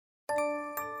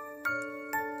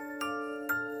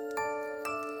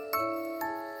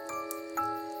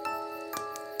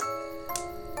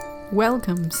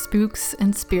Welcome, spooks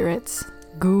and spirits,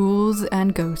 ghouls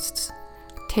and ghosts.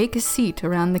 Take a seat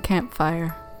around the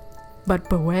campfire. But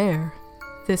beware,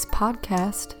 this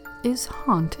podcast is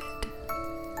haunted.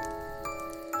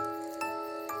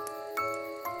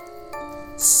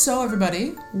 So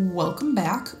everybody, welcome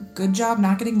back. Good job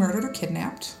not getting murdered or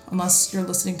kidnapped, unless you're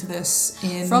listening to this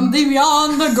in... From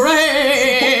beyond the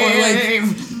grave! Or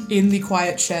like in the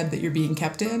quiet shed that you're being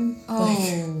kept in. Oh.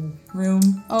 Like, room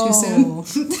too soon.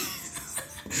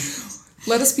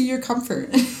 Let us be your comfort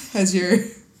as you're,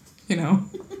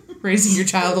 raising your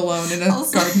child alone in a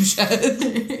garden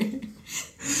shed.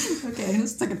 Okay,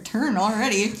 this took a turn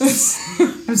already.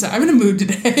 I'm sorry, I'm in a mood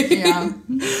today. Yeah.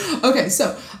 Okay,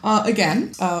 so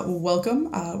again,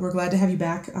 welcome. We're glad to have you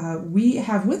back. We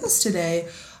have with us today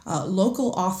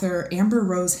local author Amber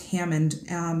Rose Hammond.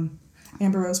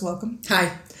 Amber Rose, welcome.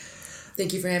 Hi.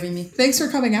 Thank you for having me. Thanks for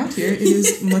coming out here. It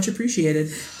is much appreciated.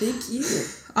 Thank you.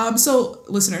 So,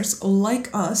 listeners, like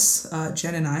us,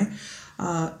 Jen and I,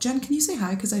 Jen, can you say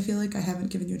hi? Because I feel like I haven't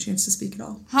given you a chance to speak at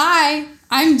all. Hi,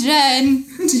 I'm Jen.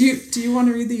 Do you want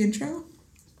to read the intro?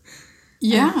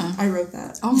 Yeah. I wrote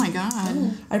that. Oh my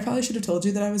god. I probably should have told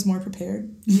you that I was more prepared.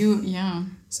 Yeah.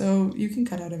 So you can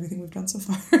cut out everything we've done so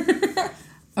far.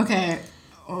 Okay.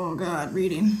 Oh god,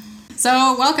 reading. So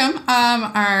welcome.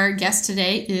 Our guest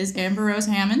today is Amber Rose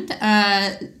Hammond.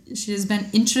 She has been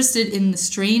interested in the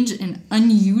strange and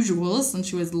unusual since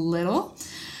she was little.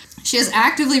 She has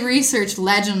actively researched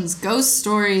legends, ghost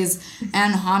stories,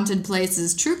 and haunted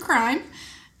places, true crime,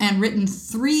 and written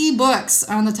 3 books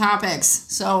on the topics.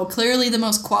 So clearly the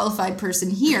most qualified person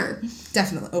here.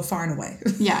 Definitely. Oh, far and away.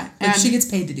 Yeah. Like she gets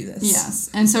paid to do this.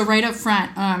 Yes. And so right up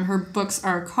front, her books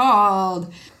are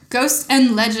called Ghosts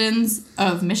and Legends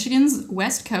of Michigan's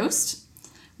West Coast,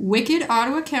 Wicked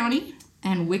Ottawa County,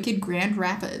 and Wicked Grand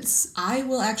Rapids. I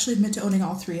will actually admit to owning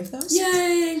all 3 of those.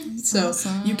 Yay! So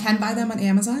awesome. You can buy them on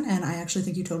Amazon, and I actually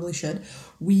think you totally should.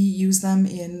 We use them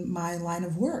in my line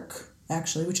of work,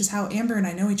 actually, which is how Amber and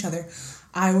I know each other.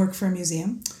 I work for a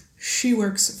museum. She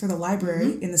works for the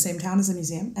library in the same town as the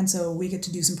museum, and so we get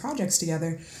to do some projects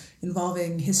together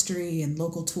involving history and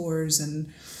local tours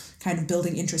and kind of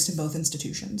building interest in both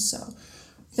institutions. So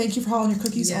thank you for hauling your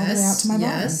cookies all the way out to my barn.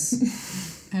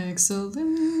 Yes.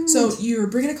 Excellent. So you're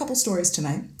bringing a couple stories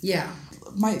tonight. Yeah.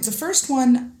 The first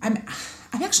one, I'm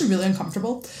actually really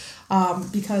uncomfortable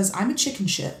because I'm a chicken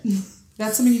shit.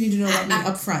 That's something you need to know about me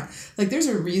up front. Like, there's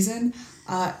a reason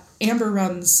Amber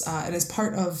runs and is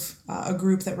part of a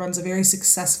group that runs a very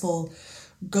successful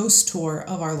ghost tour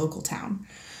of our local town.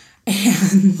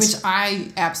 And which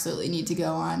I absolutely need to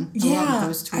go on. I love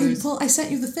those tours. I sent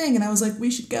you the thing and I was like,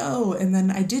 we should go. And then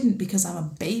I didn't because I'm a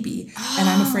baby and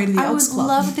I'm afraid of the Elks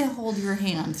Club. I would love to hold your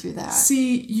hand through that.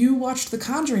 See, you watched The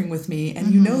Conjuring with me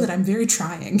and you know that I'm very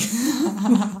trying.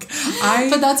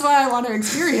 But that's why I want to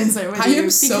experience it with you. I am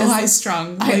so high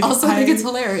strung. I also think it's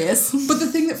hilarious. But the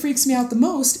thing that freaks me out the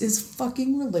most is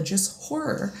fucking religious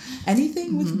horror.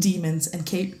 Anything with demons and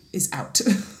Kate is out.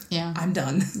 Yeah. I'm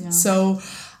done. Yeah. So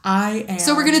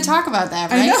we're going to talk about that,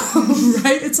 right? I know,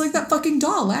 right? It's like that fucking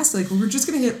doll last week. We're just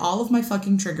going to hit all of my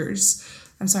fucking triggers.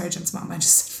 I'm sorry, Jen's mom. I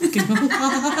just said fucking a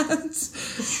lot.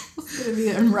 It's going to be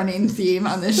a running theme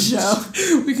on this show.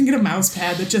 We can get a mouse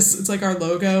pad that it's like our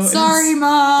logo. Sorry,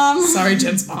 Mom. Sorry,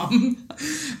 Jen's mom.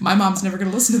 My mom's never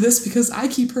going to listen to this because I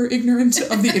keep her ignorant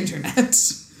of the internet.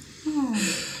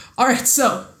 All right,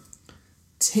 so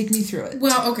take me through it.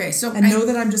 Well, okay, so... And know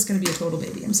that I'm just going to be a total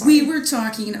baby. I'm sorry. We were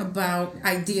talking about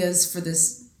ideas for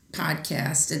this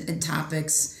podcast and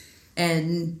topics,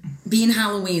 and being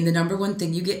Halloween, the number one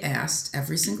thing you get asked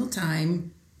every single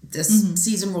time this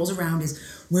season rolls around is,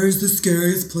 where's the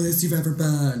scariest place you've ever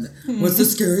been? What's the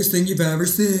scariest thing you've ever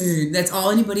seen? That's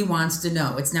all anybody wants to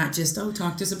know. It's not just,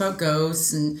 talk to us about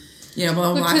ghosts and... blah,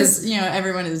 blah, blah. Because,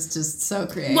 everyone is just so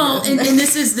creative. Well, and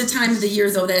this is the time of the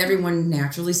year, though, that everyone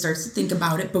naturally starts to think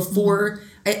about it before.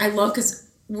 I love, because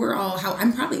we're all,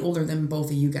 I'm probably older than both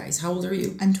of you guys. How old are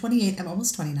you? I'm 28. I'm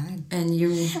almost 29. And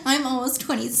you? I'm almost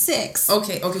 26.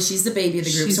 Okay, she's the baby of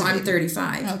the group, so I'm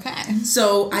 35. Okay.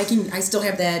 So I still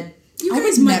have that. I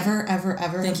would never, ever,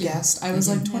 ever have guessed. I was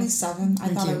like 27. I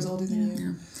thought I was older than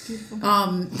you. Beautiful.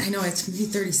 I know, it's going to be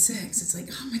 36. It's like,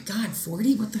 oh my God,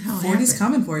 40? What the hell 40's happened?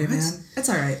 coming for you, man. That's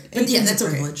all right. But yeah, that's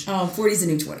privilege. 40's a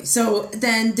new 20. So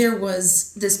then there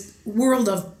was this world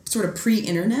of sort of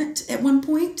pre-internet at one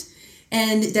point,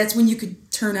 and that's when you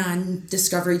could turn on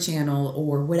Discovery Channel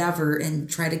or whatever and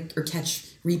try to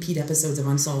catch repeat episodes of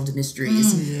Unsolved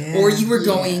Mysteries. Or you were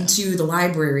going to the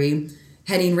library,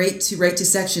 heading right to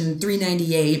section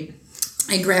 398,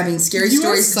 and grabbing scary You are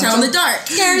stories to such tell in a- the dark.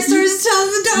 Scary stories to tell in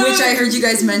the dark. Which I heard you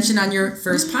guys mention on your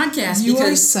first podcast. You are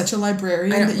because such a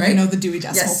librarian I know, that right? you know the Dewey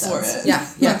Decimal Yes. for it. Yeah,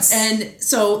 Yes. And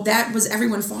so that was,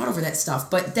 everyone fought over that stuff.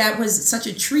 But that was such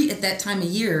a treat at that time of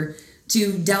year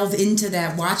to delve into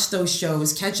that, watch those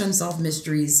shows, catch unsolved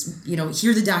mysteries,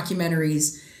 hear the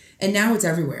documentaries. And now it's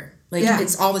everywhere. Like,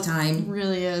 it's all the time. It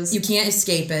really is. You can't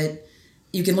escape it.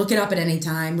 You can look it up at any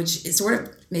time, which it sort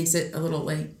of makes it a little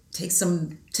takes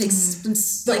some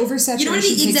the like, oversaturation you know what I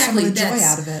mean? takes Exactly. some of the joy That's-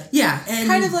 out of it. Yeah. And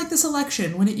Kind of like this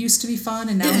election when it used to be fun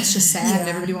and now it's just sad and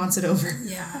everybody wants it over.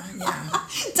 Yeah.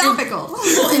 Topical.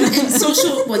 Well, and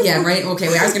social. Well, yeah, right. Okay,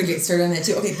 wait, I was gonna get started on that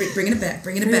too. Okay, bringing it back.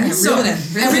 So Reel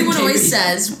it in, everyone always Katie.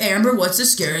 says, Amber, what's the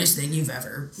scariest thing you've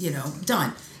ever,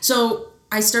 done? So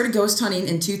I started ghost hunting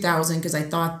in 2000 because I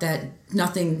thought that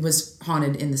nothing was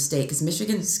haunted in the state because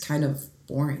Michigan's kind of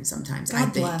boring sometimes. I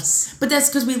God think, bless. but that's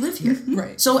because we live here.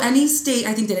 Right. So any state,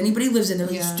 I think that anybody lives in, they're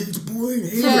like, Yeah. it's boring.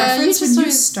 For Yeah, reference, you when just you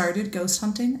always- started ghost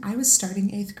hunting, I was starting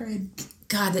 8th grade.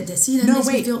 God, that makes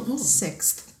me feel old.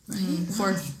 6th.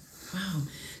 Fourth. Wow.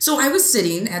 So I was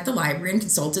sitting at the library and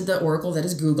consulted the oracle that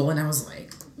is Google, and I was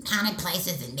like, haunted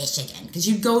places in Michigan. Because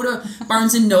you go to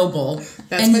Barnes and Noble.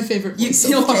 That's and my favorite voice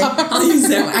so okay, far. I'll use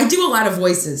that one. I do a lot of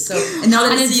voices. So, and now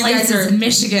that I see you guys are in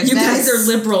Michigan. you guys That's- are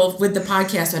liberal with the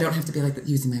podcast, so I don't have to be like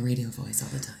using my radio voice all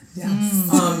the time. Yes.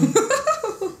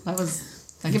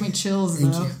 That gave me chills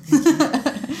though.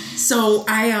 So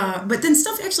but then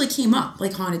stuff actually came up,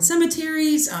 like haunted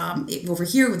cemeteries. Over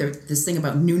here, there's this thing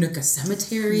about Nunica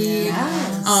Cemetery.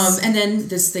 Yes. And then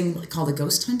this thing called a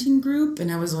ghost hunting group,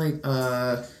 and I was like,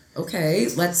 okay,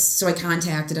 so I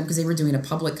contacted them because they were doing a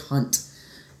public hunt,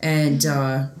 and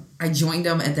I joined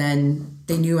them, and then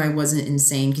they knew I wasn't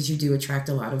insane because you do attract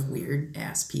a lot of weird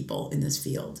ass people in this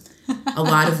field. A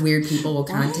lot of weird people will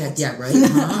contact. Yeah, right.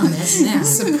 Imagine that.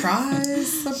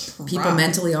 Surprise. People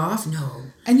mentally off? No.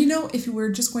 And if you were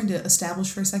just going to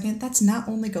establish for a second, that's not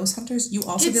only ghost hunters. You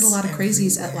also get a lot of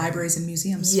crazies at libraries and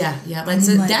museums. Yeah.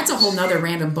 That's a whole nother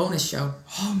random bonus show.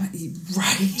 Oh my,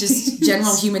 right. Just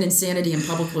general human insanity in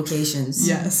public locations.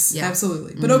 Yes, Yeah.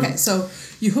 absolutely. But okay, so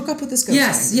you hook up with this ghost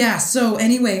Yes, hunter. yeah. So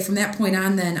anyway, from that point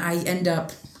on, then I end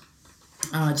up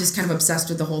just kind of obsessed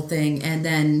with the whole thing, and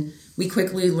then we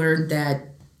quickly learned that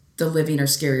the living are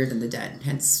scarier than the dead.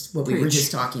 Hence what we were Preach.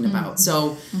 just talking about.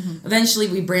 So eventually,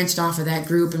 we branched off of that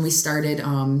group, and we started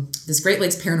this Great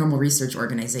Lakes Paranormal Research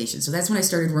Organization. So that's when I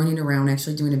started running around,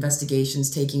 actually doing investigations,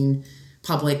 taking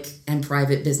public and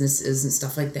private businesses and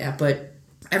stuff like that. But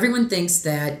everyone thinks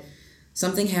that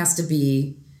something has to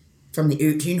be from the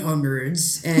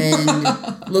 1800s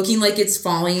and looking like it's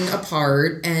falling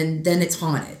apart, and then it's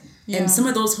haunted. Yeah. And some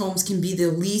of those homes can be the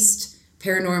least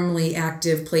paranormally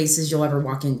active places you'll ever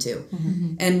walk into.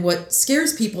 Mm-hmm. And what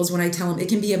scares people is when I tell them it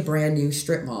can be a brand new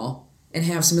strip mall and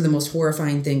have some of the most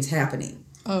horrifying things happening.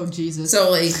 Oh Jesus.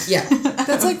 So yeah.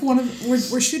 That's like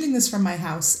we're shooting this from my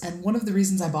house, and one of the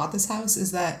reasons I bought this house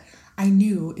is that I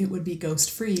knew it would be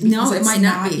ghost free. No, it might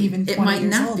not be. Even 20 It might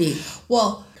years not old. be.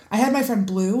 Well, I had my friend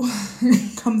Blue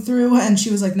come through, and she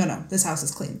was like, no, this house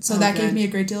is clean. So that good. gave me a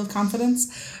great deal of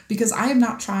confidence because I am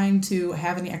not trying to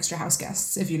have any extra house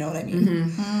guests, if you know what I mean.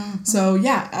 Mm-hmm. So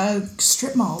yeah,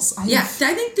 strip malls. Yeah,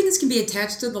 I think things can be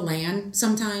attached to the land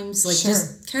sometimes, like Sure.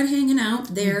 just kind of hanging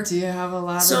out there. Do you have a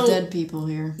lot So- of dead people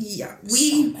here? Yeah, so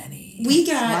we many. we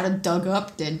A lot got of dug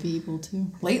up dead people too.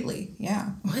 Lately, yeah.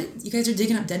 what? You guys are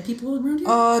digging up dead people around here?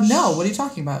 No, what are you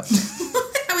talking about?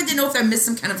 I didn't know if I missed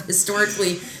some kind of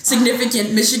historically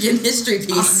significant Michigan history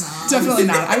piece. Definitely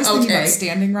not. I was thinking Okay. about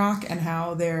Standing Rock and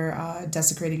how they're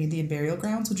desecrating Indian burial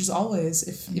grounds, which is always,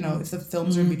 if if the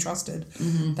films are to be trusted,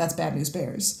 that's bad news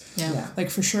bears. Yeah. Like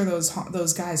for sure,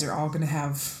 those guys are all going to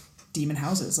have demon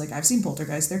houses. Like I've seen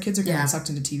Poltergeist; their kids are getting Yeah. sucked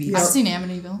into TVs. I've seen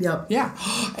Amityville. Yep. Yeah,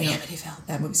 Amityville.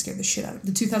 That movie scared the shit out of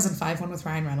me. The 2005 one with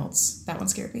Ryan Reynolds. That one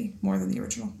scared me more than the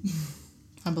original.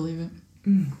 I believe it.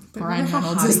 But Ryan remember how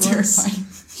Reynolds hot is he was? terrifying.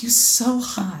 He was so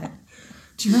hot.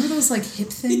 Do you remember those like hip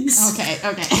things? Okay.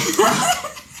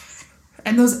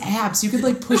 And those abs, you could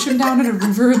like push him down in a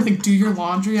river and like do your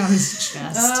laundry on his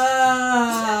chest.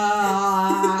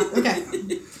 Okay.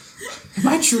 Am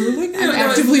I drooling? I'm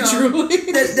actively no.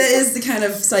 drooling. That is the kind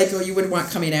of psycho you would want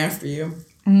coming after you.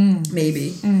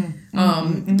 Maybe.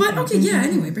 But okay, yeah,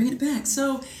 anyway, bringing it back.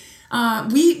 So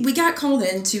we got called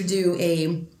in to do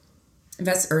an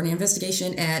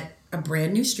investigation at a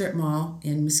brand new strip mall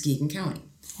in Muskegon County.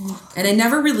 And I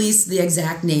never released the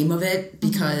exact name of it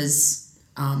because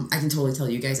I can totally tell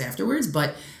you guys afterwards,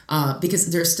 but because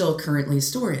there's still currently a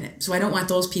store in it. So I don't want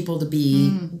those people to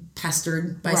be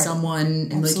pestered by Right. someone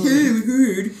and Absolutely. like, hey,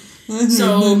 we heard.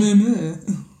 So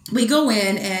we go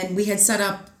in and we had set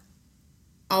up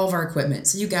all of our equipment.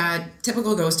 So you got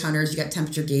typical ghost hunters, you got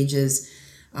temperature gauges,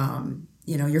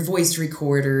 your voice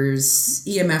recorders,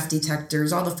 EMF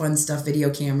detectors, all the fun stuff, video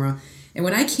camera. And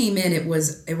when I came in, it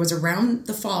was around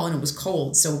the fall and it was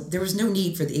cold, so there was no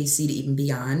need for the AC to even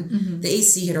be on. The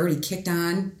AC had already kicked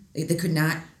on. They could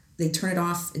not. They turn it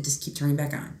off and just keep turning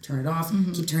back on. Turn it off,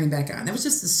 keep turning back on. That was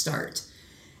just the start.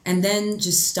 And then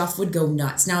just stuff would go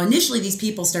nuts. Now, initially, these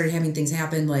people started having things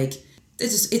happen like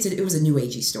it was a new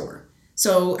agey store.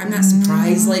 So I'm not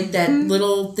surprised like that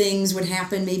little things would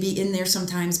happen maybe in there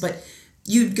sometimes, but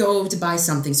you'd go to buy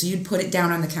something. So you'd put it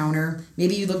down on the counter.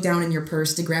 Maybe you look down in your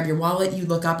purse to grab your wallet. You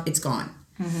look up, it's gone.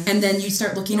 And then you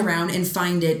start looking around and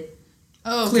find it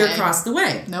clear across the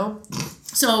way. Nope.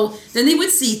 So then they would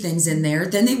see things in there.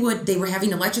 Then they were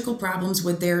having electrical problems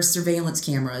with their surveillance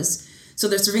cameras. So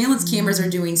their surveillance cameras are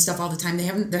doing stuff all the time.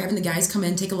 They're having the guys come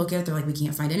in, take a look at it. They're like, we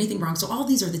can't find anything wrong. So all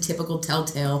these are the typical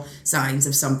telltale signs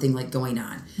of something like going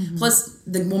on. Plus,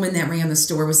 the woman that ran the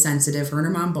store was sensitive. Her and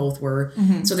her mom both were.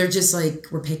 So they're just like,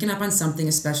 we're picking up on something,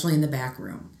 especially in the back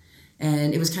room.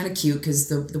 And it was kind of cute because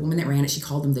the woman that ran it, she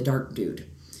called him the dark dude.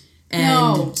 And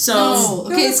no.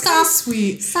 Okay, stop.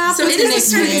 Sweet. Stop. So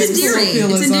it's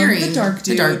endearing. It's endearing. The dark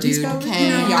dude.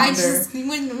 Okay. I just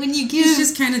when you give he's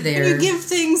just kind of there. When you give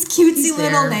things cutesy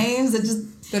little names, it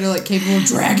just that are like capable of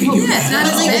dragging you. Yeah, it's not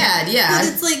as bad. Yeah, but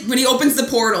it's like when he opens the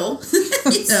portal.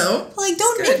 Like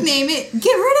don't nickname it.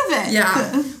 Get rid of it.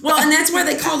 Yeah. Well, and that's why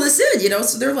they call us in.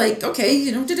 So they're like,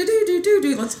 okay,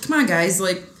 let's come on, guys,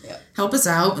 like help us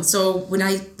out. And so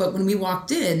when we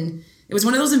walked in. It was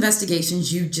one of those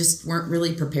investigations you just weren't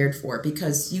really prepared for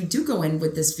because you do go in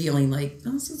with this feeling like,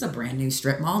 oh, this is a brand new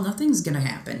strip mall. Nothing's going to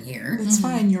happen here. It's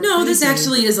fine. You're no, crazy. This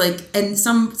actually is like, and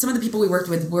some of the people we worked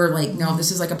with were like, no, this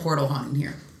is like a portal haunting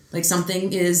here. Like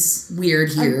something is weird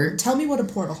here. Tell me what a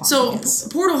portal haunting is. So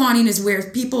portal haunting is where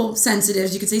people,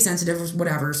 sensitives, you could say sensitive or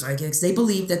whatever, psychics, they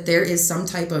believe that there is some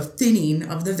type of thinning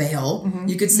of the veil.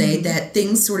 You could say that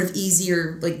things sort of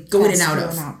easier, like go in and out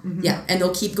of. Yeah, and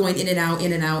they'll keep going in and out,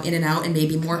 in and out, in and out, and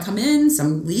maybe more come in,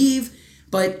 some leave.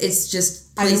 But it's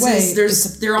just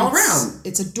places, they're all around.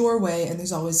 It's a doorway and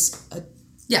there's always a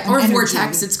or a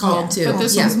vortex, it's called too. But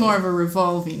this one's more of a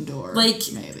revolving door.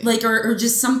 Maybe. Or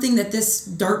just something that this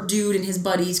dark dude and his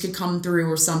buddies could come through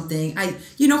or something.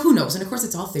 Who knows? And of course,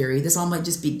 it's all theory. This all might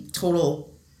just be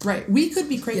total. Right. We could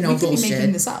be crazy. We could bullshit. be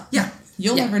making this up. Yeah.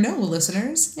 You'll never know,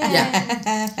 listeners.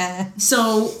 Yeah.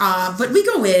 So, but we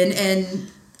go in and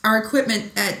our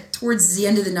equipment towards the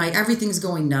end of the night, everything's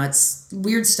going nuts.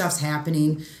 Weird stuff's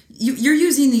happening. You're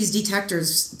using these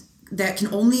detectors that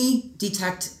can only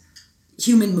detect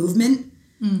human movement,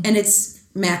 and it's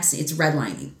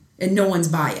redlining, and no one's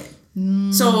by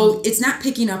it. So it's not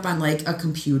picking up on like a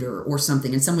computer or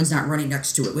something, and someone's not running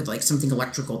next to it with like something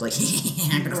electrical, like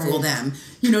I'm gonna fool them.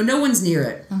 No one's near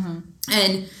it.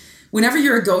 And whenever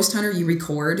you're a ghost hunter, you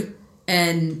record,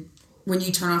 and when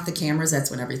you turn off the cameras,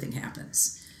 that's when everything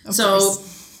happens. Of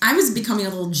course. I was becoming a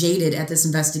little jaded at this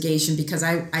investigation because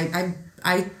I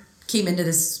came into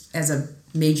this as a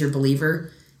major believer.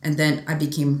 And then I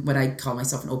became what I call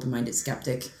myself an open-minded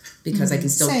skeptic because I can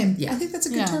still... Same. Yeah. I think that's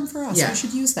a good term for us. Yeah. We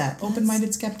should use that.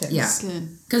 Open-minded skeptics. Yeah.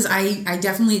 Because I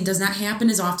definitely... It does not happen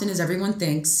as often as everyone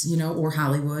thinks, or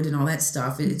Hollywood and all that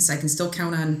stuff. I can still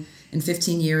count on, in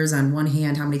 15 years, on one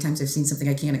hand, how many times I've seen something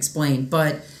I can't explain.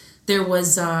 But there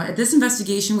was... at this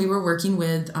investigation, we were working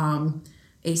with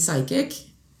a psychic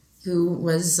who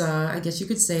was, I guess you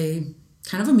could say,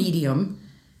 kind of a medium.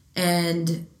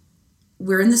 And...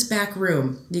 we're in this back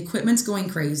room. The equipment's going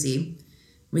crazy.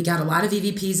 We got a lot of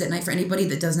EVPs at night. For anybody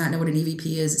that does not know what an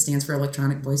EVP is, it stands for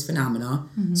Electronic Voice Phenomena.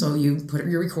 So you put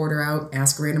your recorder out,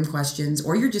 ask random questions,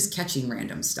 or you're just catching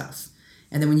random stuff.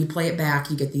 And then when you play it back,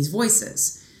 you get these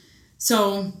voices.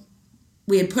 So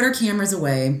we had put our cameras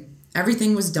away.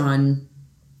 Everything was done.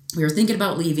 We were thinking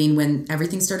about leaving when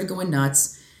everything started going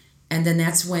nuts. And then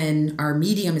that's when our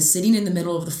medium is sitting in the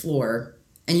middle of the floor.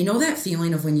 And you know that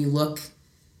feeling of when you look...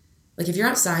 Like if you're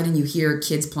outside and you hear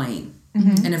kids playing,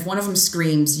 and if one of them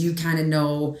screams, you kind of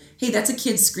know, hey, that's a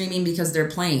kid screaming because they're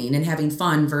playing and having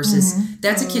fun versus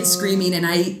that's a kid screaming and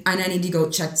I need to go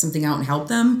check something out and help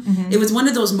them. It was one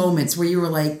of those moments where you were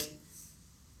like,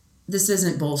 this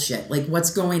isn't bullshit. Like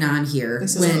what's going on here?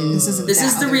 This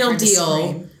is the real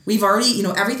deal. We've already,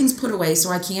 everything's put away, so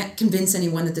I can't convince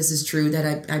anyone that this is true,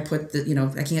 that I put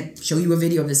the, I can't show you a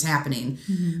video of this happening.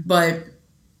 But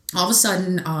all of a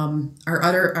sudden, our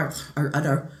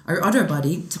other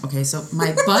buddy, okay, so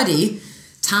my buddy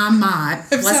Tom Mott.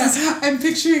 I'm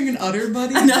picturing an udder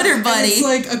buddy. An udder buddy. It's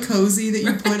like a cozy that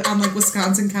you put on like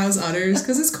Wisconsin cows' udders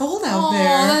because it's cold out there.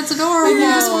 Oh, that's adorable. And you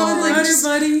just want to like udder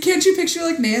buddy. Can't you picture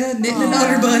like Nana knitting an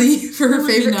udder buddy for her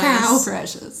favorite cow?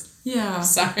 Precious. Yeah.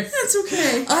 Sorry. That's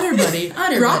okay. Udder buddy.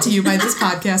 Brought to you by This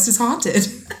Podcast is Haunted.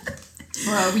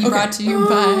 Well, we brought to you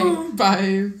by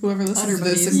whoever listens to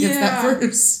this and gets that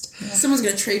first. Yeah. Someone's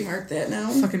going to trademark that now.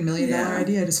 Fucking $1 million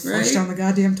idea. I just flushed down the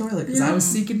goddamn toilet because I was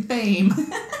seeking fame.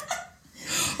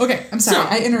 Okay, I'm sorry.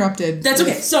 I interrupted. That's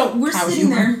okay. So we're sitting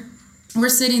there. We're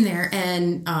sitting there,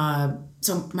 and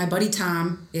so my buddy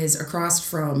Tom is across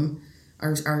from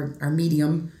our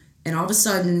medium, and all of a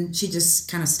sudden she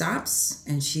just kind of stops,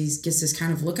 and she gets this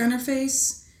kind of look on her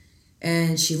face,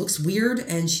 and she looks weird,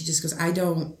 and she just goes, I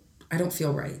don't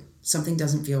feel right. Something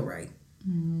doesn't feel right.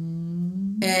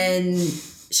 And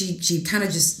she kind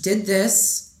of just did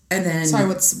this, and then... Sorry,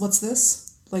 what's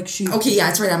this? Like she... Okay, yeah,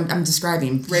 that's right. I'm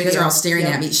describing. You guys are all staring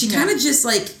at me. She kind of just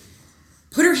like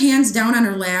put her hands down on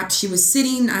her lap. She was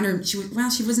sitting on her... She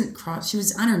wasn't crossed. She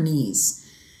was on her knees.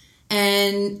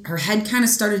 And her head kind of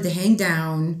started to hang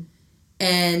down.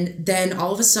 And then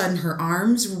all of a sudden her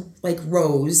arms like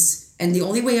rose. And the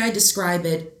only way I describe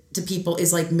it to people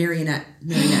is like marionette.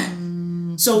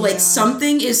 So like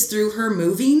something is through her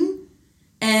moving.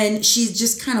 And she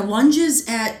just kind of lunges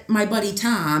at my buddy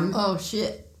Tom. Oh,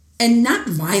 shit. And not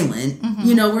violent.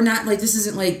 You know, we're not like, this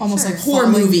isn't like almost like horror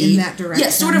movie. In that direction. Yeah,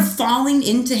 sort of falling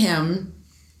into him.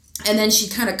 And then she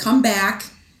kind of come back.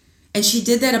 And she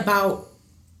did that about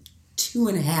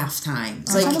 2.5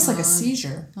 times. It's almost like a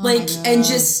seizure. Like, and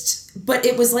just, but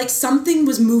it was like something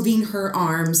was moving her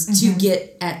arms to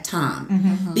get at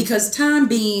Tom. Because Tom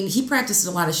he practiced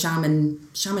a lot of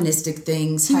shamanistic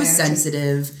things. He was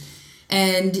sensitive.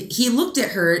 And he looked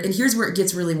at her, and here's where it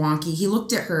gets really wonky. He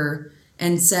looked at her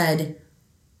and said,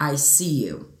 I see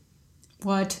you.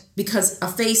 What? Because a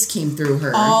face came through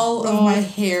her. All of my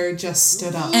hair just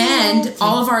stood up. And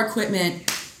all of our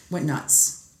equipment went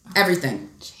nuts. Everything.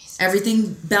 Jesus.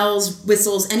 Everything, bells,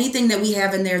 whistles, anything that we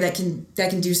have in there that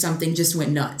can do something just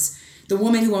went nuts. The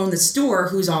woman who owned the store,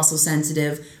 who's also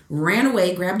sensitive, ran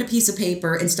away, grabbed a piece of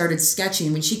paper, and started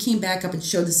sketching. When she came back up and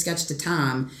showed the sketch to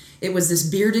Tom, it was this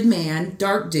bearded man,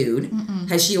 dark dude,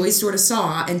 as she always sort of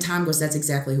saw, and Tom goes, that's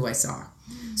exactly who I saw.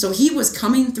 So he was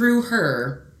coming through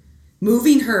her,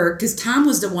 moving her, because Tom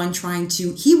was the one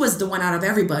he was the one out of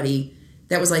everybody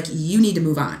that was like, you need to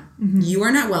move on. You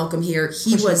are not welcome here.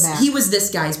 He was this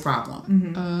guy's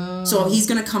problem. So he's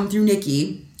going to come through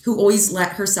Nikki, who always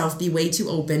let herself be way too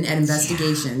open at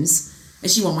investigations.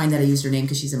 And she won't mind that I used her name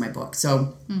because she's in my book.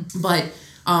 So, but...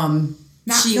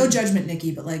 no judgment,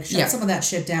 Nikki, but like shut some of that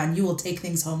shit down. You will take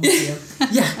things home with you.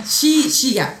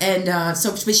 And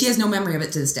but she has no memory of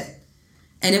it to this day.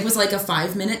 And it was like a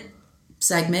 5-minute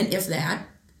segment, if that.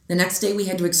 The next day we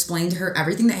had to explain to her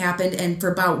everything that happened, and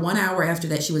for about 1 hour after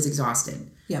that she was exhausted.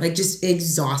 Yeah. Like just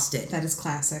exhausted. That is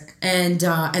classic. And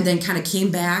then kind of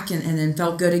came back and then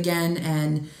felt good again.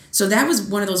 And so that was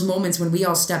one of those moments when we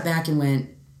all stepped back and went,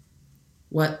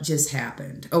 what just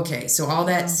happened? Okay, so all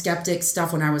that skeptic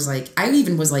stuff when I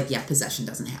even was like, yeah, possession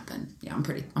doesn't happen. Yeah,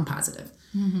 I'm positive.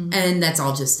 And that's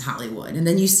all just Hollywood. And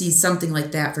then you see something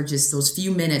like that for just those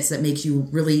few minutes that makes you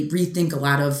really rethink a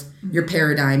lot of your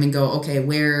paradigm and go, okay,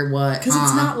 where, what, because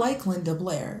it's not like Linda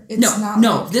Blair. It's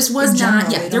this was not,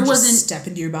 there wasn't. Step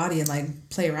into your body and like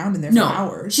play around in there for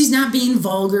hours. She's not being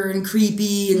vulgar and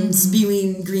creepy and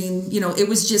spewing green, it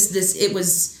was just this,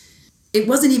 it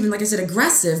wasn't even, like I said,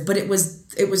 aggressive, but it was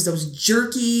those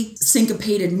jerky,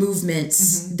 syncopated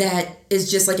movements that is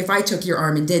just like if I took your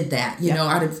arm and did that,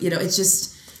 it's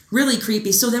just really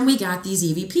creepy. So then we got these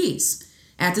EVPs.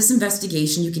 At this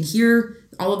investigation, you can hear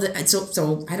all of the...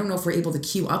 So I don't know if we're able to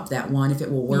queue up that one, if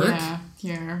it will work.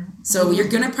 Yeah. So you're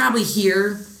going to probably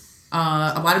hear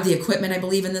a lot of the equipment, I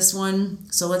believe, in this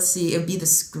one. So let's see. It would be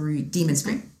the demon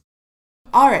scream.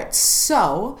 All right,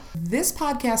 so this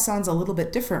podcast sounds a little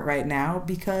bit different right now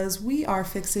because we are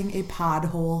fixing a pod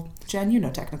hole. Jen, you know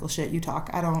technical shit. You talk.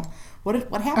 I don't.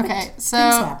 What happened? Okay, so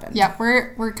things happened. Yeah,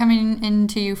 we're coming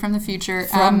into you from the future.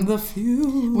 From the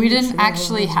future. We didn't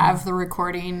actually have the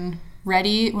recording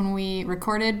ready when we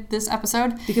recorded this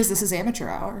episode because this is amateur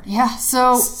hour. Yeah,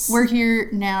 so we're here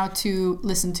now to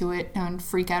listen to it and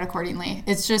freak out accordingly.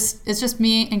 It's just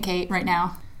me and Kate right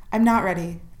now. I'm not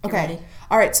ready. Okay. Ready.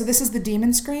 All right, so this is the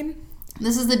demon scream?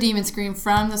 This is the demon scream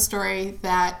from the story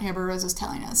that Amber Rose was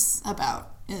telling us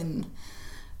about in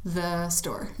the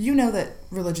store. You know that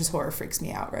religious horror freaks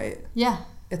me out, right? Yeah.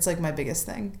 It's like my biggest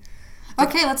thing.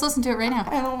 Okay, let's listen to it right now.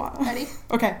 I don't want to. Ready?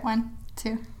 Okay. 1,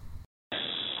 2.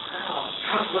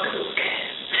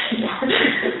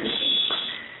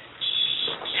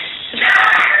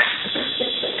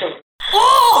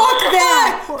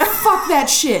 that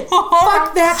shit.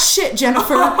 Fuck that shit,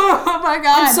 Jennifer. Oh my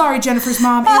God. I'm sorry, Jennifer's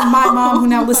mom and my mom who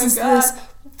now listens to this.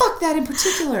 Fuck that in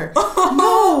particular.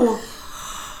 No.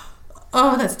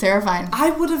 Oh, that's terrifying. I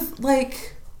would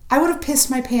have pissed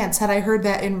my pants had I heard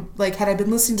that had I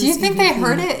been listening to Do you this think EVP. they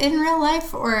heard it in real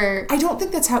life, or? I don't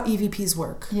think that's how EVPs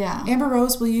work. Yeah. Amber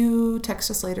Rose, will you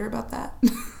text us later about that?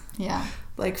 Yeah.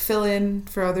 Fill in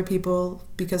for other people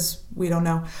because we don't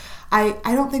know. I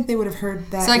don't think they would have heard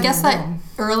that. So I guess that room.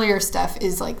 earlier stuff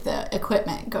is like the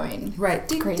equipment going Right.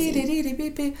 Ding, crazy. dee, dee, dee, dee,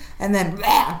 dee, and then You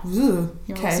want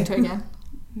to okay. listen to it again?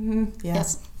 Yeah.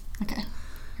 Yes. Okay.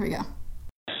 Here we go.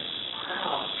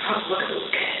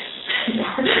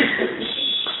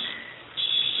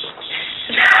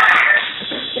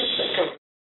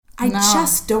 I No.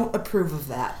 just don't approve of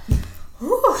that.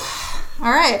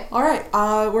 All right. All right.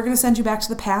 We're gonna send you back to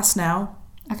the past now.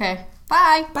 Okay.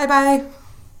 Bye. Bye bye.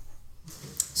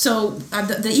 So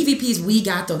the EVPs we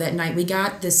got though that night, we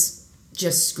got this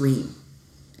just scream,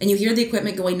 and you hear the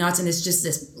equipment going nuts, and it's just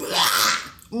this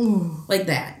like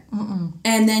that,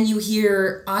 and then you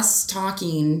hear us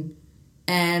talking,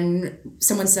 and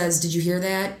someone says, "Did you hear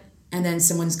that?" And then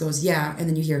someone goes, "Yeah," and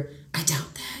then you hear, "I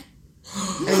doubt that."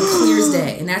 I mean, clear as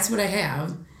day, and that's what I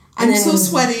have. And I'm then so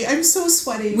sweaty. I'm so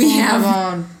sweaty. We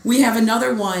have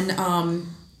another one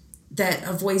that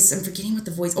a voice. I'm forgetting what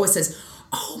the voice. Oh, it says,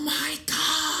 "Oh my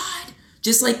God,"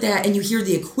 just like that, and you hear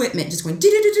the equipment just going,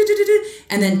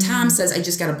 and then Tom says, "I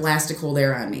just got a blast of cold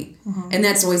air on me," and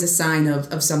that's always a sign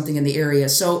of something in the area.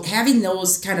 So having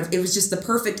those kind of, it was just the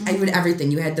perfect. I knew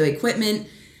everything. You had the equipment,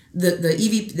 the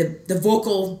EVP, the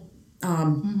vocal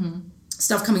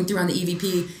stuff coming through on the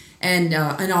EVP. And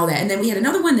all that. And then we had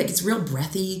another one that gets real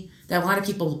breathy that a lot of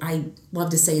people, I love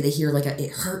to say, they hear like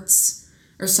it hurts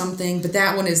or something. But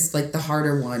that one is like the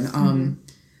harder one.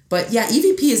 But yeah,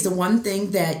 EVP is the one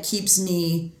thing that keeps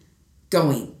me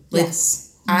going. Like,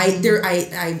 Yes.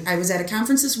 I was at a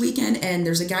conference this weekend, and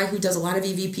there's a guy who does a lot of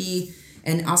EVP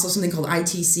and also something called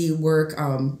ITC work,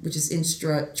 which is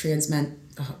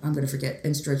I'm going to forget,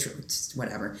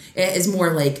 whatever. It is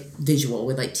more like visual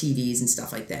with like TVs and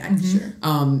stuff like that. Sure.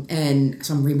 And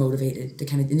so I'm remotivated to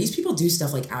kind of, and these people do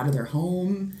stuff like out of their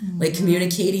home, like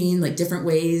communicating like different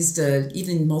ways to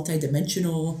even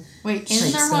multi-dimensional. Wait, in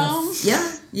type their stuff. home?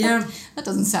 Yeah. That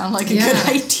doesn't sound like a Yeah.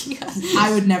 good idea.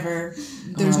 I would never.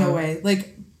 There's no way.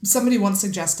 Like, somebody once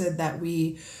suggested that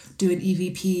we do an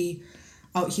EVP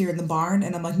out here in the barn,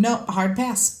 and I'm like, no, hard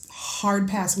pass. Hard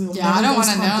pass. We will Yeah, I never don't ghost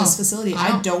wanna hunt know. this facility.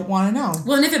 I I don't want to know.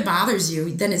 Well, and if it bothers you,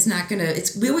 then it's not gonna.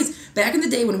 We always, back in the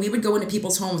day when we would go into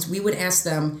people's homes, we would ask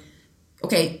them,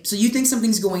 okay, so you think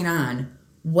something's going on?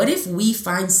 What if we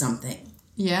find something?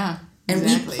 Yeah. And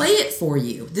exactly. we play it for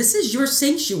you. This is your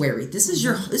sanctuary. This is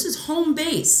this is home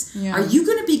base. Yeah. Are you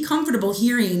going to be comfortable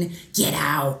hearing "get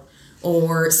out"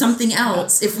 or something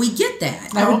else if we get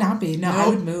that? I would not be. No, I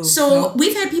would move. So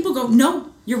we've had people go, "No,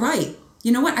 you're right.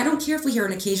 You know what? I don't care if we hear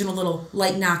an occasional little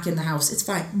light knock in the house. It's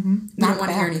fine. We don't want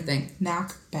to hear anything."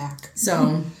 Knock back.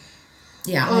 So,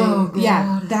 yeah. Oh,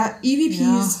 Yeah, that EVPs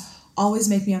Yeah. always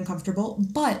make me uncomfortable.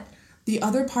 But the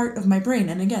other part of my brain,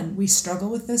 and again, we struggle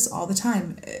with this all the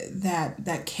time,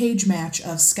 that cage match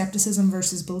of skepticism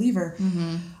versus believer.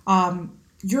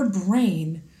 Your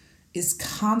brain is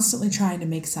constantly trying to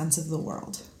make sense of the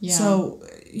world. Yeah. So,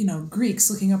 Greeks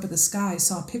looking up at the sky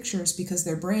saw pictures because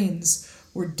their brains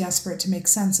were desperate to make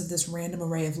sense of this random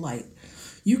array of light.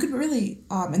 You could really,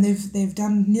 and they've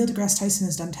done, Neil deGrasse Tyson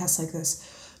has done tests like this.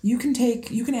 You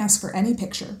can ask for any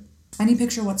picture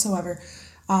whatsoever,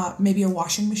 maybe a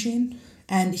washing machine,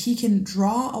 and he can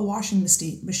draw a washing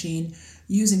machine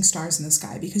using stars in the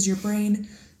sky because your brain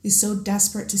is so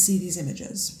desperate to see these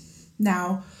images.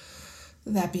 Now,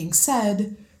 that being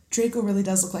said, Draco really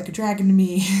does look like a dragon to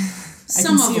me.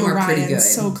 Some of them are pretty good.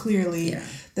 So clearly Yeah.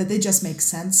 that they just make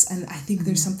sense, and I think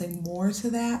there's something more to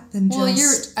that than Well,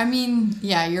 just...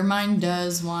 your mind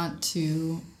does want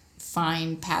to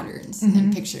find patterns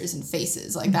in pictures and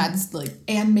faces. Like, that's like,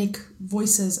 and make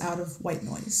voices out of white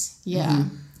noise. yeah.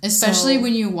 Especially So-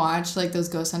 when you watch like those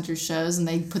Ghost Hunters shows and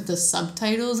they put the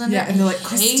subtitles in Yeah, it. and they're like, I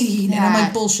hate Christine, and I'm that.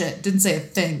 like, bullshit, didn't say a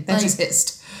thing. That Like- just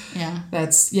hissed. Yeah.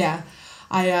 That's, yeah.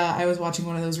 I was watching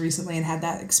one of those recently and had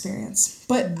that experience.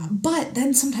 But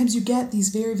then sometimes you get these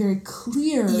very, very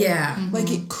clear... Yeah. Like,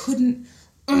 it couldn't...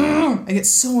 I get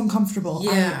so uncomfortable.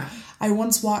 Yeah. I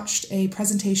once watched a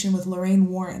presentation with Lorraine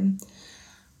Warren.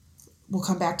 We'll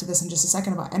come back to this in just a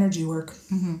second about energy work.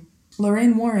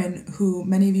 Lorraine Warren, who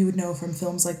many of you would know from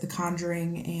films like The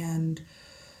Conjuring and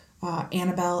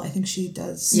Annabelle, I think she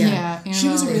does. Yeah. She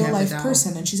was a They real have the life doll.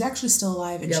 person, and she's actually still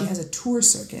alive, and she Yep. has a tour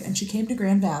circuit. And she came to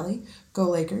Grand Valley, go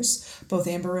Lakers. Both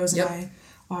Amber Rose and Yep. I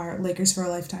our Lakers for a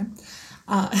Lifetime.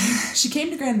 She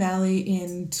came to Grand Valley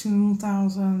in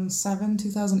 2007,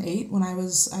 2008, when I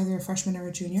was either a freshman or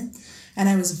a junior. And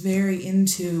I was very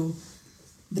into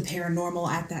the paranormal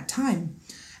at that time.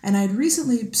 And I'd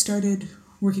recently started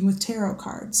working with tarot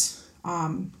cards.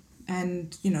 And,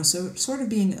 so sort of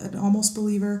being an almost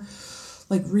believer,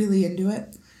 like really into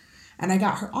it. And I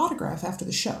got her autograph after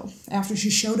the show, after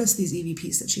she showed us these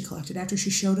EVPs that she collected, after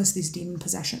she showed us these demon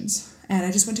possessions. And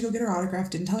I just went to go get her autograph,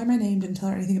 didn't tell her my name, didn't tell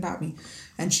her anything about me.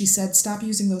 And she said, "Stop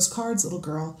using those cards, little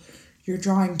girl. You're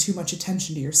drawing too much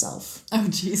attention to yourself." Oh,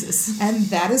 Jesus. And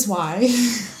that is why,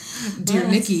 dear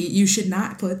Nikki, you should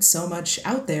not put so much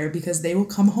out there because they will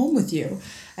come home with you.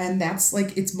 And that's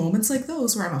like, it's moments like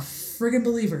those where I'm a friggin'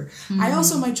 believer. I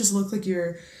also might just look like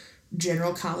your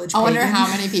general college I wonder pagan. how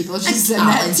many people she said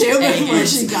that to before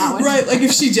she got one. Right, like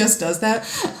if she just does that.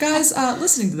 Guys,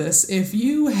 listening to this, if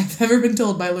you have ever been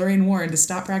told by Lorraine Warren to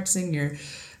stop practicing your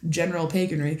general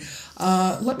paganry,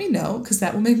 let me know, because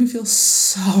that will make me feel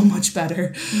so much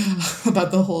better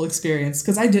about the whole experience,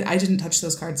 because I didn't touch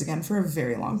those cards again for a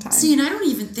very long time. See, and I don't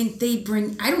even think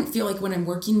I don't feel like when I'm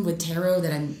working with tarot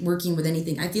that I'm working with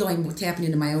anything. I feel I'm tapping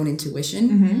into my own intuition.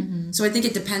 Mm-hmm. So I think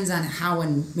it depends on how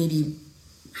and maybe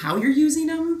how you're using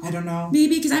them. I don't know.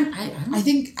 Maybe, because I don't know. I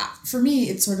think for me,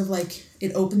 it's sort of like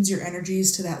it opens your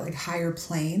energies to that like higher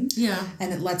plane. Yeah.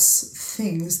 And it lets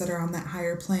things that are on that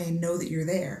higher plane know that you're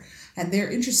there. And they're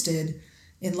interested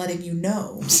in letting you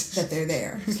know that they're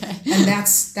there. Okay. And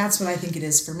that's what I think it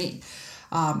is for me.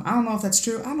 I don't know if that's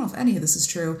true. I don't know if any of this is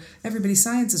true. Everybody's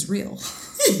science is real.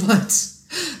 But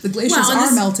the glaciers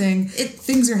are melting.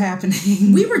 Things are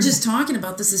happening. We were just talking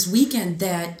about this weekend,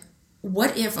 that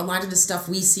what if a lot of the stuff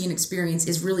we see and experience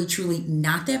is really truly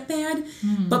not that bad,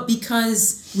 but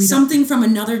because something from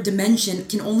another dimension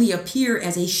can only appear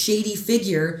as a shady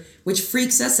figure, which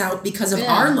freaks us out because of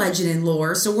our legend and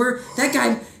lore. So we're, that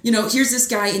guy, here's this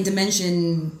guy in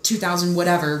dimension 2000,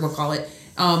 whatever we'll call it,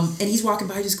 and he's walking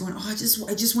by just going, "Oh, I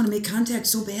just want to make contact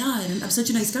so bad, and I'm such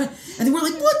a nice guy." And then we're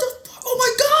like, "What the fuck? Oh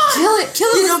my God! Kill it,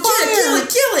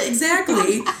 kill it,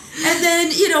 exactly." And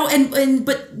then,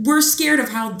 but we're scared of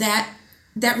how that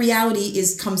reality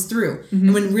comes through.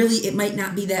 And when really it might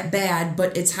not be that bad,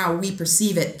 but it's how we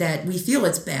perceive it that we feel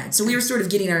it's bad. So we were sort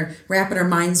of wrapping our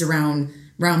minds around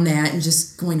that and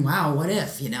just going, wow, what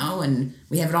if, and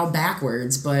we have it all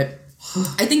backwards. But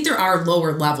I think there are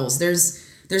lower levels. There's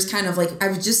kind of like,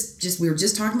 we were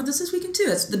just talking about this weekend too.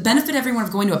 That's the benefit, everyone,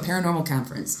 of going to a paranormal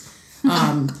conference.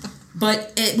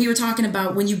 But we were talking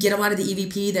about when you get a lot of the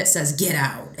EVP that says "get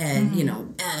out" and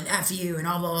and "F you" and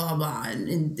all blah blah blah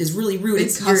and is really rude. They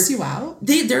cuss you out?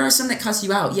 There are some that cuss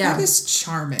you out. Yeah, that is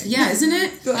charming. Yeah, isn't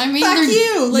it? I mean, fuck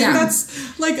you. Like yeah.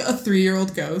 That's like a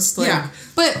 3-year-old ghost. Like, yeah,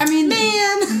 but I mean,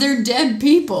 man, they're dead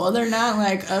people. They're not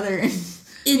like other.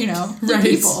 They're right,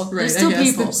 people. Right, They're still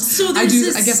people. So I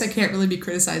guess I can't really be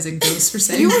criticizing ghosts for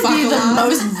saying You would fuck be a the lot.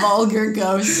 most vulgar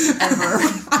ghost ever.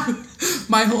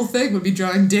 My whole thing would be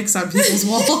drawing dicks on people's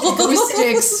walls. Ghost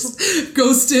sticks.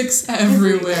 Ghost sticks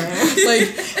everywhere.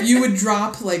 Like, you would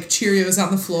drop, like, Cheerios on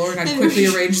the floor and I'd quickly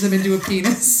arrange them into a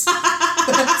penis.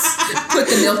 Put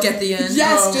the milk at the end.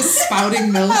 Yes, just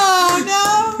spouting milk. Oh,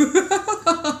 no.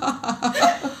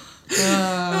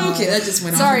 Okay, that just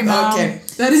went Sorry, off. Mom. Okay.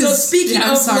 That is, So speaking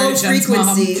of sorry, low Jen's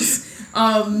frequencies,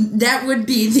 that would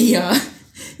be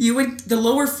the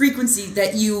lower frequency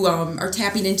that you are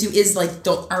tapping into is like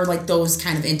those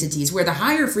kind of entities, where the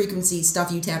higher frequency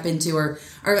stuff you tap into are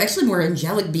actually more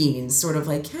angelic beings, sort of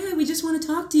like, hey, we just want to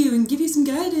talk to you and give you some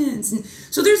guidance. And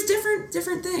so there's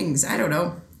different things. I don't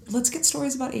know. Let's get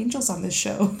stories about angels on this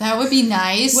show. That would be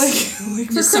nice. Like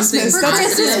for Just something Christmas. for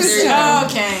That's Christmas. Oh,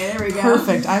 okay, there we go.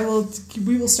 Perfect.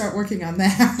 We will start working on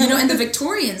that. And the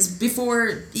Victorians,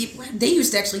 before, they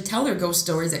used to actually tell their ghost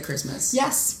stories at Christmas.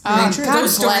 Yes. God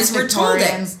Those bless stories were told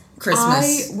at Victorians.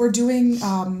 Christmas. We're doing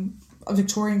a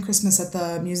Victorian Christmas at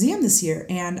the museum this year,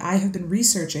 and I have been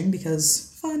researching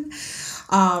because fun.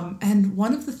 And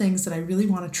one of the things that I really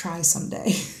want to try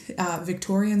someday,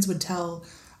 Victorians would tell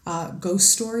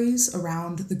ghost stories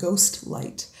around the ghost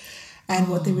light. And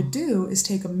what they would do is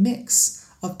take a mix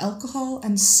of alcohol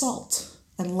and salt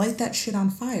and light that shit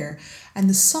on fire. And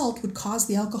the salt would cause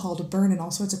the alcohol to burn in all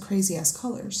sorts of crazy ass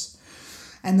colors.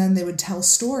 And then they would tell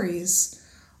stories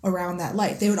around that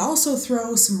light. They would also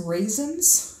throw some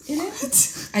raisins in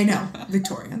it. I know,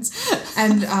 Victorians.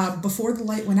 And before the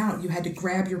light went out, you had to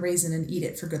grab your raisin and eat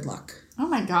it for good luck. Oh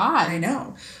my God. I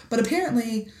know. But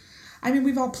apparently, I mean,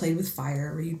 we've all played with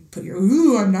fire where you put your,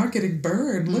 ooh, I'm not getting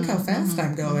burned. Look how fast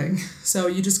I'm going. So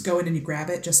you just go in and you grab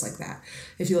it just like that.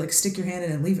 If you like stick your hand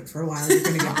in and leave it for a while, you're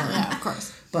going to get burned. Yeah, of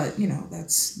course. But, you know,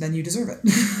 then you deserve it.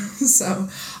 So,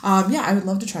 yeah, I would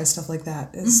love to try stuff like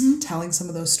that, is telling some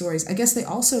of those stories. I guess they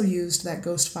also used that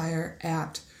ghost fire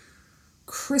at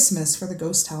Christmas for the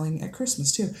ghost telling at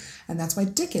Christmas, too. And that's why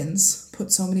Dickens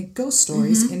put so many ghost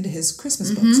stories into his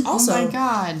Christmas books. Also, oh my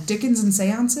God. Dickens and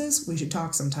seances, we should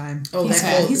talk sometime. Oh,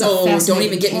 He's a don't fascinating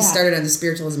even get me cat. started on the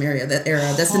spiritualism era.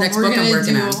 That's the next We're book I'm gonna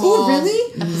working do on. a whole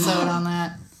really? episode on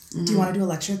that. Do you want to do a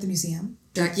lecture at the museum?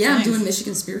 Yeah, I'm doing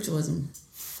Michigan spiritualism.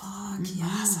 Fuck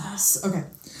yes. Okay.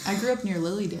 I grew up near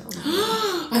Lilydale.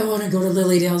 I want to go to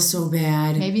Lilydale so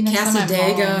bad. Maybe next time I'm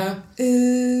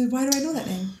Casadega. Why do I know that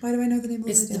name? Why do I know the name of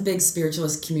It's the Lilydale? big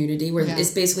spiritualist community where it's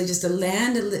basically just a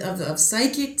land of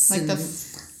psychics. Like and the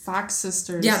Fox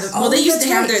sisters. yeah, they used to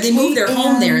have they moved their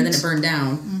home there and then it burned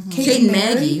down. Kate and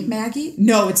Maggie. Maggie?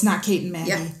 No, it's not Kate and Maggie.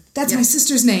 Yeah. That's Yeah. my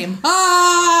sister's name.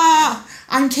 Ah!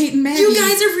 I'm Kate and Maggie. You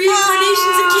guys are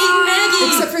reincarnations of Kate and Maggie.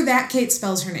 Except for that, Kate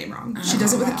spells her name wrong. She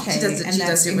does it with a K, She does and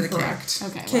that's it with a K. incorrect.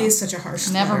 Okay, K well, is such a harsh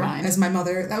never letter. mind. As my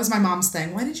mother, that was my mom's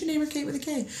thing. Why didn't you name her Kate with a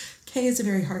K? K is a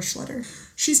very harsh letter.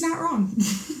 She's not wrong.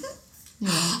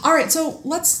 All right, so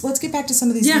let's get back to some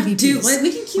of these DVDs. Dude,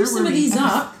 we can cue Where some were of we? these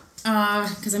up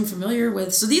because I'm familiar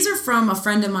with. So these are from a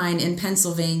friend of mine in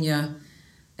Pennsylvania,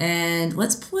 and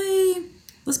let's play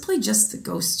just the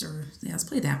ghost, or let's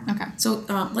play that one. Okay. So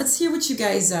let's hear what you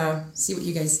guys see what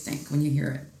you guys think when you hear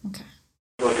it. Okay.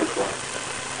 Looking for.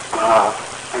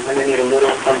 I'm gonna need a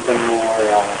little something more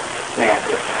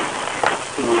massive.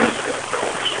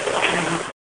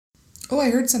 Oh, I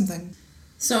heard something.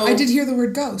 So I did hear the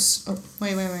word ghost. Oh,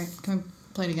 Wait. Can we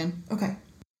play it again? okay.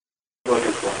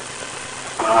 Looking for.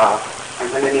 I'm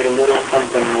gonna need a little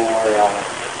something more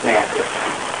massive.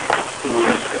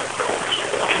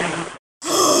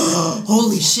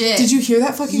 Holy shit. Did you hear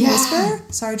that fucking Yeah. whisper?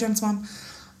 Sorry, Jen's mom.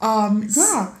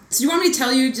 Yeah. So you want me to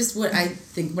tell you just what I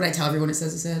think? What I tell everyone it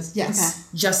says? Yes.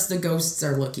 Just the ghosts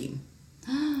are looking.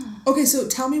 Okay, so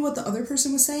tell me what the other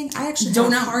person was saying. I actually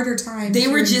Don't had a know. harder time. They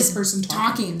were hearing just the person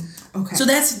talking. Okay. So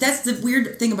that's the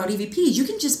weird thing about EVPs. You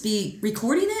can just be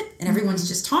recording it, and everyone's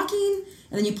just talking,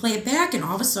 and then you play it back, and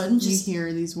all of a sudden, You just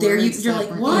hear these words. there you're that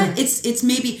like, were- what? It's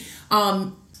maybe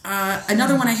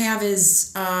another one I have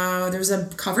is there's a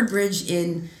covered bridge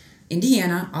in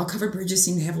Indiana. All covered bridges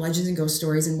seem to have legends and ghost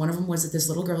stories, and one of them was that this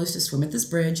little girl used to swim at this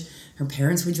bridge. Her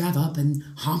parents would drive up and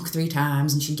honk 3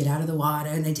 times, and she'd get out of the water,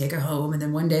 and they'd take her home, and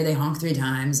then one day they honk 3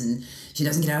 times, and she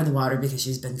doesn't get out of the water because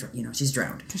she's been, she's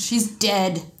drowned. She's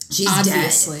dead. She's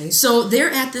Obviously. dead. So they're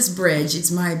at this bridge. It's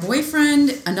my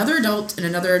boyfriend, another adult, and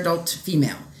another adult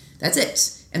female. That's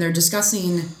it. And they're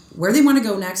discussing where they want to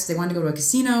go next. They want to go to a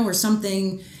casino or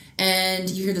something. And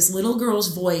you hear this little girl's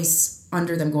voice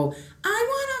under them go, I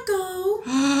want to go.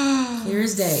 Clear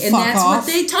as day. And Fuck that's off. what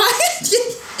they talk.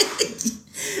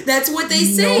 That's what they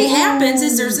say happens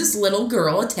is there's this little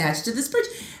girl attached to this bridge.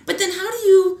 But then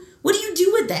what do you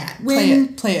do with that?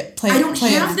 When Play it. I don't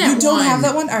have that You don't one. have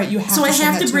that one? All right, you have So to I send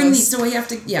have that to bring us. these. So I have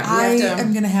to. Yeah, I we have to.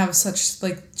 am gonna have such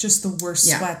just the worst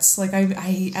Yeah. sweats. Like yeah.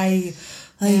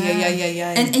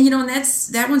 And and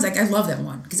that one's like I love that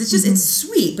one because it's just it's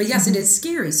sweet, but yes, it is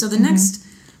scary. So the next,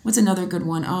 what's another good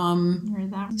one? Heard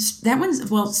that? That one's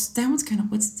kind of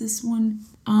what's this one?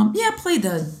 Yeah, play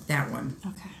that one.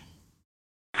 Okay.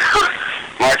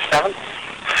 March 7th?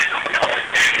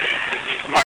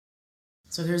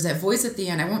 So there's that voice at the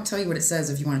end. I won't tell you what it says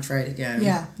if you want to try it again.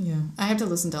 yeah. I have to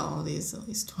listen to all of these at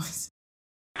least twice.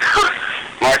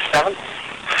 March 7th?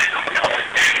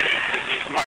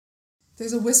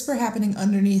 There's a whisper happening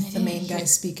underneath the main guy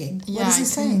speaking. Yeah, What is he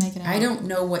I couldn't saying? make it out. I don't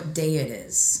know what day it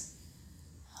is.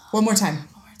 One more time. One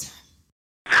more time.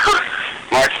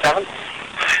 March 7th?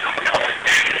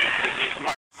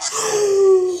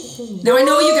 Now I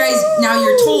know you guys. Now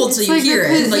you're told, so you hear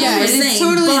it, like yeah, you were it's saying.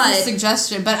 totally a but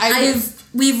suggestion, but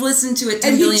we've listened to it 10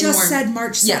 And he billion just more. said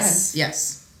March 7th.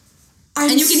 Yes.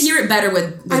 I'm And you can hear it better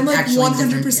with I'm like actually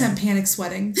 100% different- panic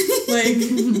sweating. Like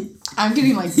I'm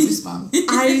getting like goosebumps.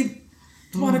 I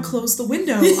want to close the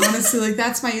window, honestly. Like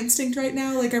that's my instinct right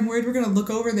now. Like I'm worried we're gonna look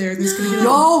over there and there's gonna be like,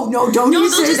 No, don't No, you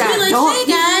they'll say just that. be like, Don't. hey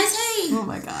guys, hey, Oh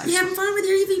my gosh. you having fun with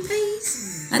your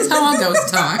EVPs? That's how I'll ghost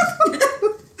talk.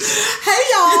 hey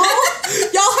y'all,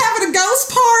 y'all having a ghost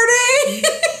party?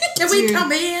 Can we Dude.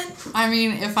 come in? I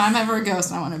mean, if I'm ever a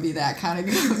ghost, I want to be that kind of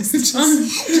ghost.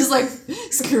 just like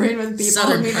screwing with people.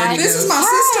 Southern and be party like, This is my "Hi."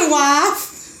 sister wife.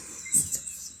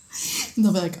 And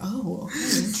they'll be like, oh, okay,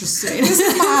 interesting. This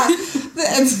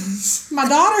is my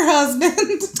daughter husband.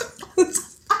 It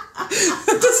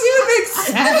doesn't even make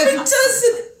sense. It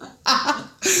doesn't. I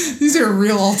These are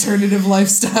real alternative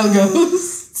lifestyle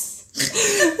ghosts.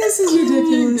 This is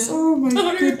ridiculous. Oh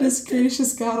my goodness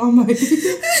gracious God Almighty.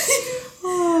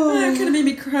 Oh, That could have made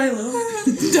me cry a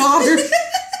little.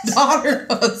 daughter,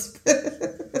 husband.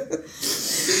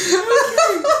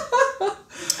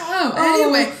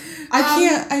 Anyway.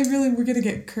 We're gonna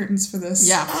get curtains for this.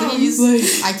 Yeah, please.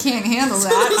 I can't handle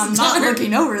that. I'm not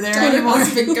looking over there Daughter, anymore.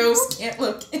 husband, ghost, can't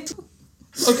look.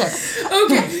 Okay.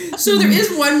 Okay, so there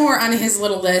is one more on his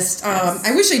little list.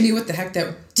 I wish I knew what the heck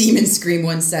that Demon Scream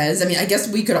one says. I mean, I guess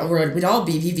we'd all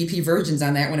be VVP virgins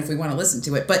on that one if we want to listen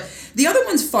to it. But the other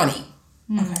one's funny.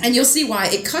 Okay. And you'll see why.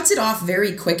 It cuts it off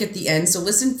very quick at the end. So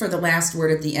listen for the last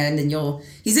word at the end, and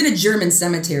he's in a German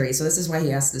cemetery, so this is why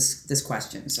he asked this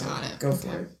question. So go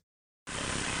for it.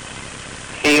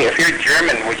 Hey, if you're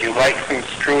German, would you like some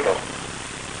strudel?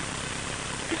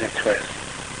 Is it twist?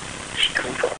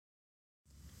 Strudel.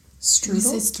 Did you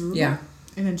say Strudel? strudel? Yeah.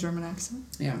 In a German accent?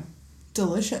 Yeah.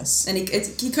 Delicious. And he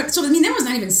cut, so I mean that was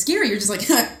not even scary. You're just like,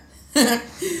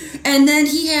 and then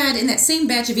he had in that same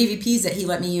batch of EVPs that he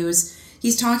let me use,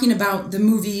 he's talking about the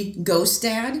movie Ghost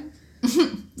Dad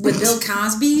with Bill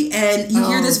Cosby, and you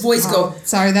hear this voice go,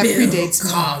 sorry, that Bill predates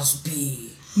me. Cosby.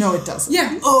 No, it doesn't.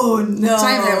 Yeah. Oh no. So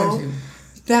I have that one too.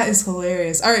 That is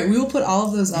hilarious. All right, we will put all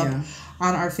of those up Yeah.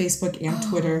 on our Facebook and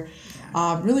Twitter.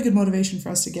 Really good motivation for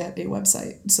us to get a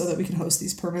website so that we can host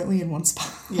these permanently in one spot.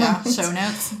 Yeah, show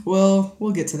notes.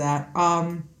 We'll get to that.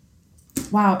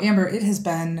 Wow, Amber, it has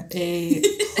been a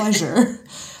pleasure.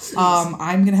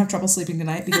 I'm gonna have trouble sleeping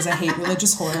tonight because I hate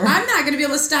religious horror. I'm not going to be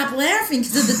able to stop laughing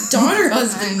because of the daughter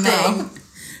husband I thing.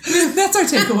 That's our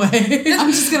takeaway.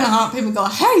 I'm just gonna haunt people and go,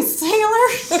 hey,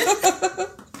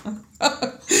 sailor!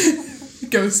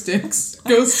 Ghost sticks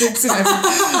and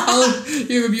everything.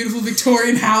 You have a beautiful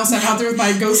Victorian house. I'm out there with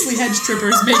my ghostly hedge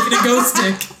trippers making a ghost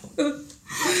stick.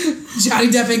 Johnny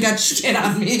Depp ain't got shit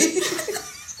on me.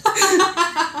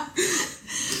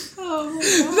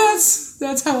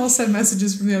 That's how I'll send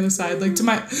messages from the other side.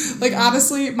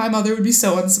 Honestly, my mother would be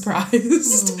so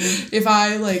unsurprised if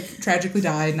I tragically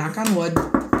died. Knock on wood.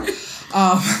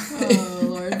 Oh,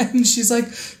 Lord. And she's like,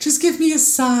 just give me a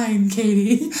sign,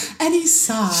 Katie. Any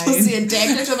sign. She'll see a dick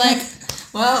and she'll be like,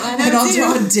 well, I know And I'll it's you.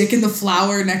 draw a dick in the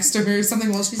flower next to her or something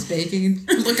while she's baking.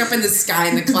 Look up in the sky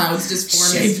and the clouds just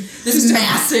form Shape. this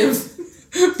massive.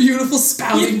 Beautiful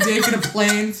spouting dick in a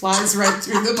plane flies right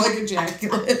through them like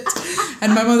ejaculate.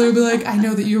 And my mother would be like, I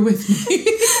know that you're with me.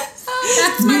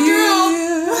 That's my girl.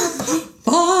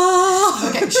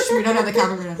 Okay, we don't have the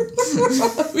copyright.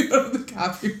 We don't have the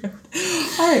copyright.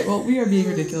 All right, well, we are being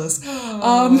ridiculous.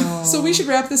 So we should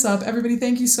wrap this up. Everybody,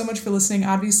 thank you so much for listening.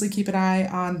 Obviously, keep an eye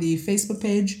on the Facebook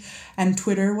page and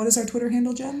Twitter. What is our Twitter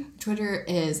handle, Jen? Twitter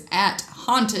is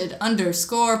 @haunted_pod.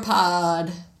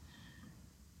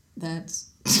 That's...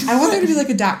 I want there to be like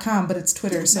a .com, but it's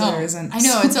Twitter, so there isn't. I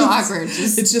know, it's so awkward.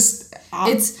 It's just...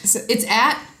 It's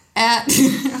at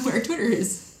where Twitter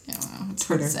is. I don't know. It's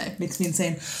hard to say. Makes me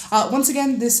insane. Once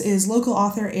again, this is local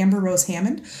author Amber Rose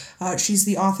Hammond. She's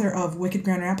the author of Wicked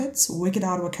Grand Rapids, Wicked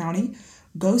Ottawa County,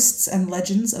 Ghosts and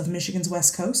Legends of Michigan's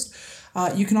West Coast.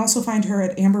 You can also find her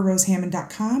at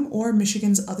amberrosehammond.com or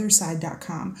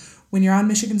michigansotherside.com. When you're on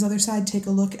Michigan's Other Side, take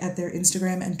a look at their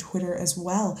Instagram and Twitter as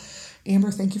well.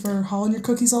 Amber, thank you for hauling your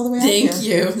cookies all the way out here. Thank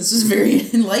you. This was very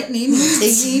enlightening,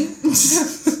 taking.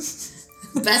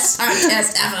 Best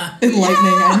podcast ever.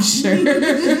 Enlightening, I'm sure.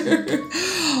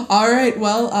 All right,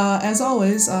 well, as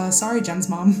always, sorry, Jen's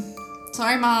mom.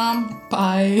 Sorry, Mom.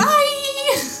 Bye.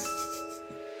 Bye!